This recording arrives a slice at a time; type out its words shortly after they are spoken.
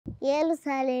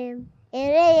Jerusalem,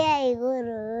 ereya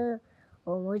iguru,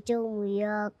 omucho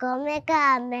muyoko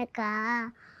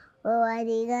meka,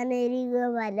 owarigane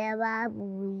rigo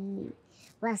badababui,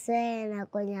 maswena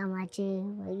konya machi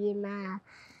wagima,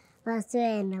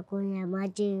 maswena konya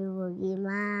machi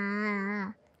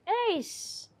wagima.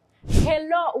 Eish!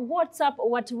 Hello, what's up,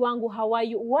 watu wangu, how are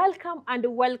you? Welcome and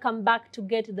welcome back to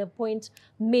Get the Point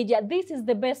Media. This is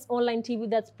the best online TV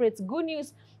that spreads good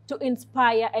news to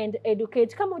inspire and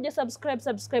educate. Come on, just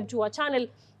subscribe to our channel.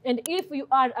 And if you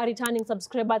are a returning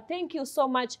subscriber, thank you so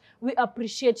much. We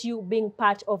appreciate you being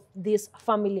part of this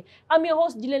family. I'm your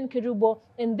host, Jillian Kirubo,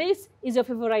 and this is your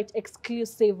favorite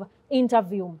exclusive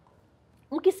interview.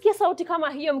 Mkisikia sauti kama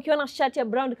hiyo, mkiona shati ya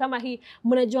brown kama hii,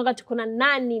 mnajuanga tuko na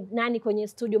nani kwenye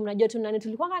studio, mnajua tu nani.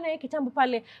 Tulikuwa naye kitambo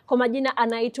pale, kwa majina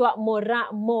anaitwa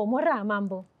Moraa. Moraa,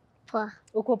 mambo? Poa.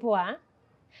 Uko poa?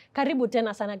 Karibu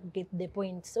tena sana Get the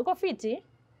Point. Uko fiti?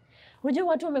 Unajua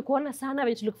watu wamekuona sana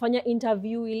vile tulikufanya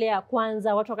interview ile ya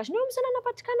kwanza, watu wakashinda msana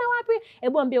anapatikana wapi?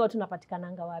 Hebu ambia watu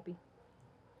unapatikananga wapi?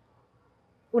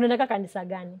 Unaenda kanisa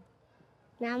gani?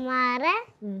 Nyamare.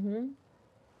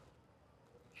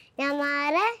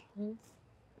 Nyamare.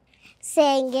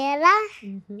 Sengera.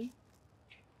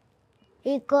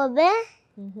 Ikobe.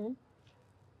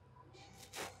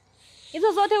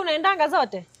 Hizo zote unaendanga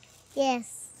zote?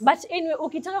 Yes. But anyway,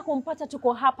 ukitaka kumpata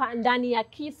tuko hapa ndani ya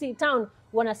Kisii Town,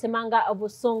 wanasemanga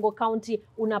Busongo County,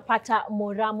 unapata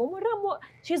Moraa. Moraa,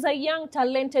 she's a young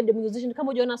talented musician.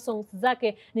 Kama unaona songs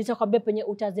zake nitakwambia penye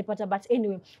utazipata. But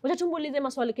anyway, utatumbulize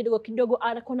maswali kidogo,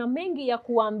 kuna mengi ya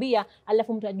kuambia,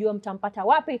 alafu mtajua mtampata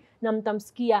wapi na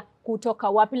mtamsikia kutoka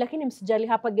wapi. Lakini msijali,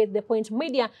 hapa Get the Point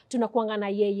Media tunakuanga na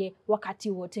yeye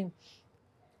wakati wote.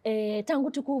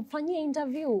 Tangu tukufanyia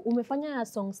interview, umefanya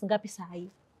songs ngapi saa hii?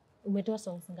 Umetoa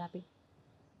songs ngapi?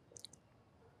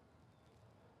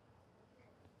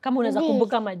 Kama unaweza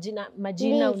kumbuka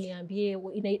majina uniambie,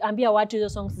 ambia watu hizo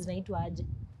songs zinaitwa aje.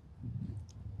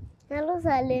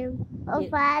 Jerusalem, oh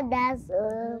Father's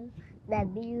home, the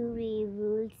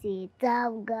beautiful city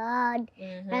of God,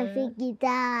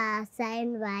 Nafikita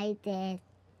invited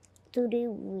to the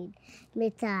wood,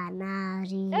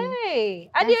 Metanari. Hey,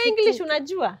 hadi English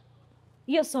unajua?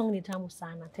 Hiyo song ni tamu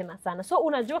sana, tena sana. So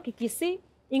unajua Kikisii,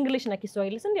 English na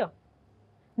Kiswahili, si ndio?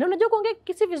 Na unajua kuongea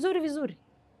Kikisii vizuri.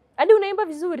 Hadi unaimba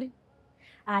vizuri.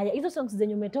 Aya, hizo songs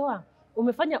zenye umetoa,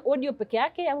 umefanya audio peke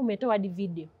yake au umetoa hadi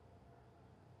video?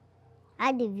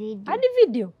 Hadi video. Hadi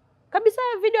video. Kabisa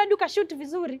video hadi ukashoot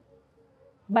vizuri.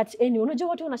 But anyway, unajua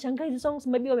watu wanashangaa hizo songs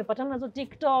maybe wamepatana nazo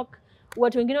TikTok.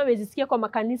 Watu wengine wamezisikia kwa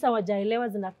makanisa, wajaelewa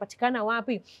zinapatikana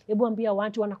wapi. Hebu ambia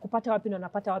watu wanakupata wapi na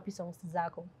wanapata wapi songs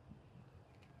zako.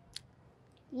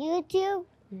 YouTube.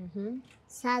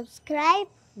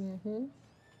 Subscribe.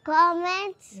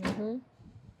 Comment.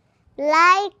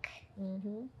 Like.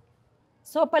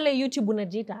 So pale YouTube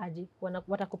unajiita aje?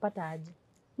 Watakupata aje?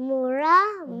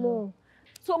 Moraa.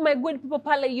 So my good people,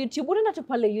 pale YouTube, unaenda tu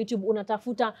pale YouTube,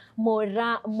 unatafuta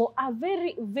Moraa, a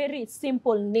very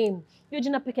simple name. Hiyo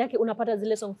jina peke yake unapata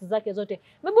zile songs zake zote.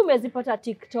 Maybe umezipata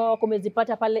TikTok,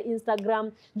 umezipata pale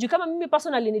Instagram. Juu kama mimi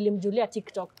personally nilimjulia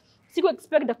TikTok, siku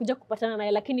expect kuja kupatana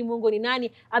naye, lakini Mungu ni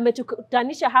nani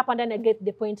ametukutanisha hapa ndani ya Get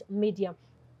the Point Media.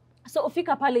 So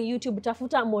ufika pale YouTube,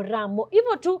 tafuta Moraa,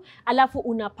 hivyo tu, alafu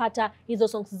unapata hizo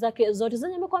songs zake zote.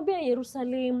 Zenye nimekuambia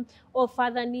Jerusalem, oh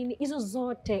Father nini, hizo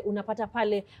zote unapata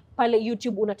pale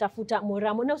YouTube, unatafuta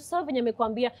Moraa. Na usisahau venye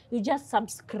nimekuambia, you just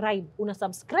subscribe. Una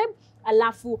subscribe,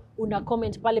 alafu una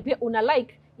comment pale, pia una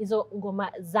like hizo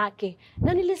ngoma zake.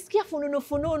 Na nilisikia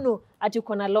fununu ati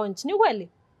uko na launch. Ni kweli?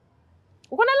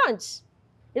 Uko na launch?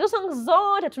 Hizo songs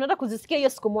zote tunaenda kuzisikia hiyo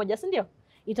siku moja, si ndio?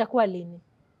 Itakuwa lini?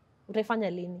 Utaifanya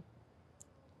lini?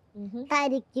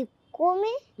 Tariki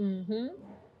 10.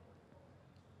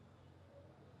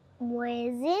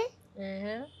 Mwezi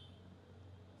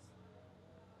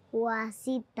wa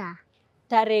 6.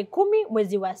 Tarehe 10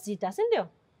 mwezi wa 6, si ndio?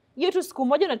 Hiyo tu siku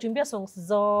moja unatuimbia songs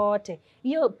zote.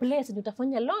 Hiyo place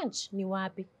utafanya launch ni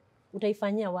wapi?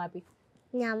 Utaifanyia wapi?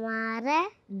 Nyamare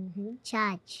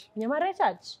Church. Nyamare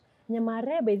Church.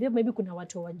 Nyamare, by the way, maybe kuna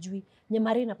watu wajui.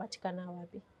 Nyamare inapatikana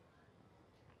wapi?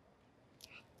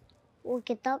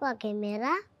 Ukitoka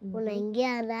kamera,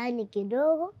 unaingia ndani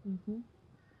kidogo.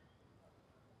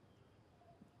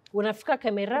 Unafika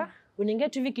kamera, unaingia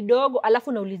tu hivi kidogo, alafu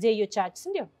unaulizia hiyo church, si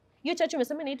ndio? Hiyo church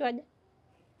umesema inaitwa aje?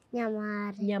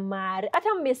 Nyamare.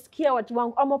 Hata mmesikia watu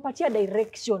wangu, amewapatia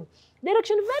direction.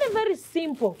 Direction very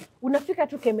simple. Unafika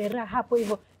tu kamera hapo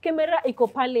hivyo. Kamera iko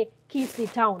pale Kisii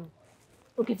Town.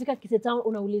 Ukifika Kisii Town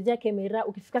unaulizia kamera,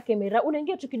 ukifika kamera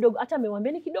unaingia tu kidogo, hata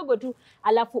amewambia ni kidogo tu,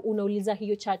 alafu unauliza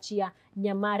hiyo church ya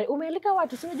Nyamare. Umealika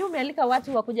watu, si unajua umealika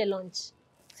watu wakuja launch.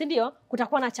 si ndio?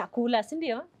 Kutakuwa na chakula, si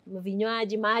ndio?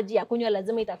 Vinywaji, maji ya kunywa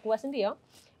lazima itakuwa, si ndio?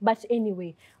 But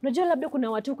anyway, unajua labda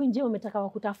kuna watu huko nje wametaka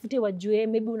wakutafute wajue,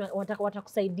 maybe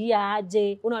watakusaidia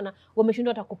aje, unaona,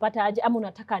 wameshindwa watakupata aje ama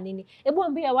unataka nini. Hebu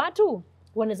ambia watu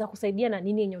wanaweza kusaidia na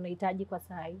nini yenye unahitaji kwa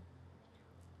saa hii.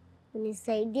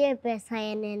 Unisaidie pesa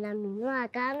yenye nanunua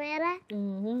kamera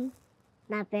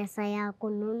na pesa ya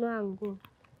kununua nguo.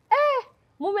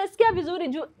 Mumesikia vizuri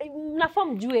juu mnafaa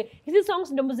mjue hizi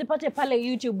songs ndio mzipate pale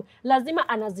YouTube, lazima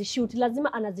anazishoot,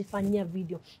 lazima anazifanyia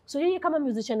video. So yeye kama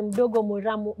musician mdogo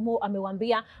Moraa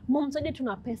amewambia mumsaidie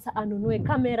tuna pesa anunue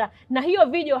kamera, na hiyo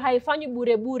video haifanyi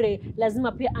bure bure,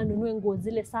 lazima pia anunue nguo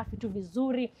zile safi tu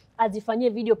vizuri, azifanyie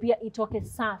video pia itoke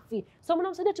safi. So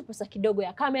mnamsaidia tu pesa kidogo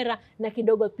ya kamera na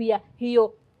kidogo pia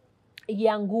hiyo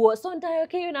ya nguo. So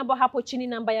nitaweka hiyo namba hapo chini,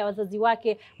 namba ya wazazi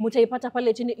wake, mtaipata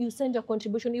pale chini. You send your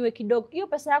contribution iwe kidogo, hiyo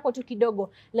pesa yako tu kidogo,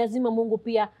 lazima Mungu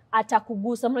pia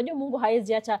atakugusa. Mnajua Mungu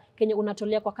haezi acha kenye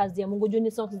unatolea kwa kazi ya Mungu. Juu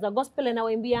ni songs za gospel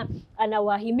anawaimbia,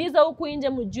 anawahimiza huku nje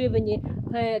mjue venye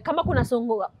kama kuna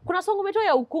songo umetoa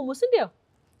ya hukumu, si ndio?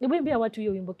 Niambia watu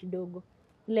hiyo wimbo kidogo.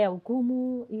 Ile ya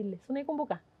hukumu ile.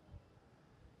 Unaikumbuka?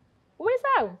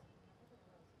 Umesahau?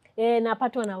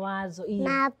 Napatwa na wazo hiyo.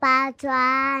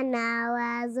 Napatwa na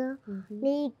wazo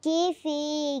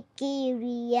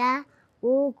nikifikiria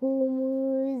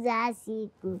hukumu za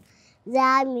siku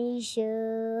za mwisho.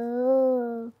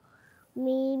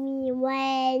 Mimi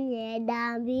mwenye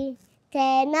dhambi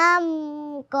tena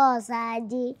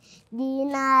mkosaji,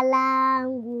 jina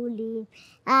langu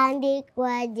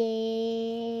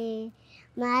liandikwaje?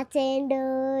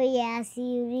 Matendo ya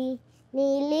siri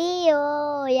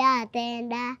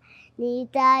niliyoyatenda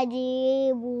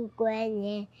nitajibu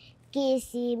kwenye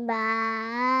kisima.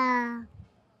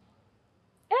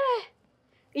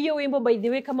 Hiyo wimbo by the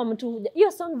way, kama mtu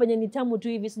hiyo song venye ni tamu tu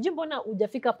hivi, sijui mbona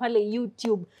hujafika pale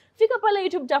YouTube. Fika pale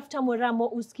YouTube, tafuta Moraa,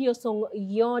 usikie song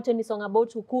yote, ni song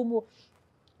about hukumu.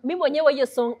 Mimi mwenyewe hiyo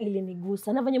song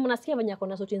ilinigusa. Na venye mnasikia venye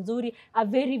akona sauti nzuri, a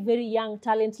very very young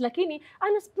talent, lakini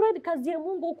ana spread kazi ya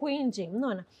Mungu huko nje.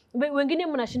 Unaona? Wengine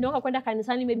mnashindwa kwenda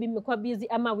kanisani, maybe mmekuwa busy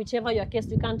ama whichever your case,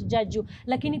 we can't judge you.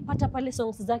 Lakini pata pale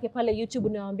songs zake pale YouTube,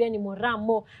 nawaambia ni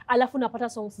Moraa, alafu napata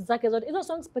songs zake zote. Hizo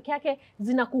songs peke yake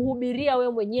zinakuhubiria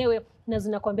wewe mwenyewe na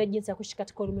zinakuambia jinsi ya kuishi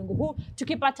katika ulimwengu huu,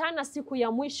 tukipatana siku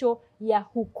ya mwisho ya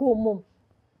hukumu.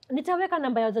 Nitaweka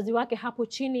namba ya wazazi wake hapo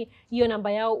chini. Hiyo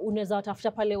namba yao unaweza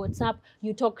watafuta pale WhatsApp,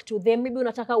 you talk to them. Maybe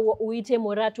unataka uite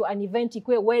Moraa to an event,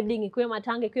 ikue wedding, ikue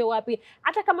matanga, ikue wapi.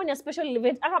 Hata kama ni a special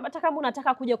event, hata kama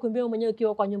unataka kuja kuimbia mwenyewe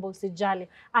ukiwa kwa nyumba, usijali.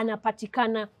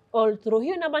 Anapatikana all through.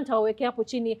 Hiyo namba nitawawekea hapo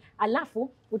chini, alafu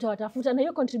utawatafuta. Na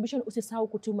hiyo contribution usisahau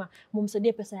kutuma.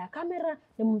 Mumsaidie pesa ya kamera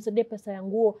na mumsaidie pesa ya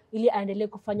nguo ili aendelee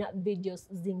kufanya videos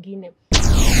zingine.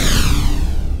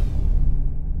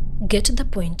 Get the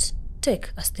point. Take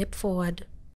a step forward.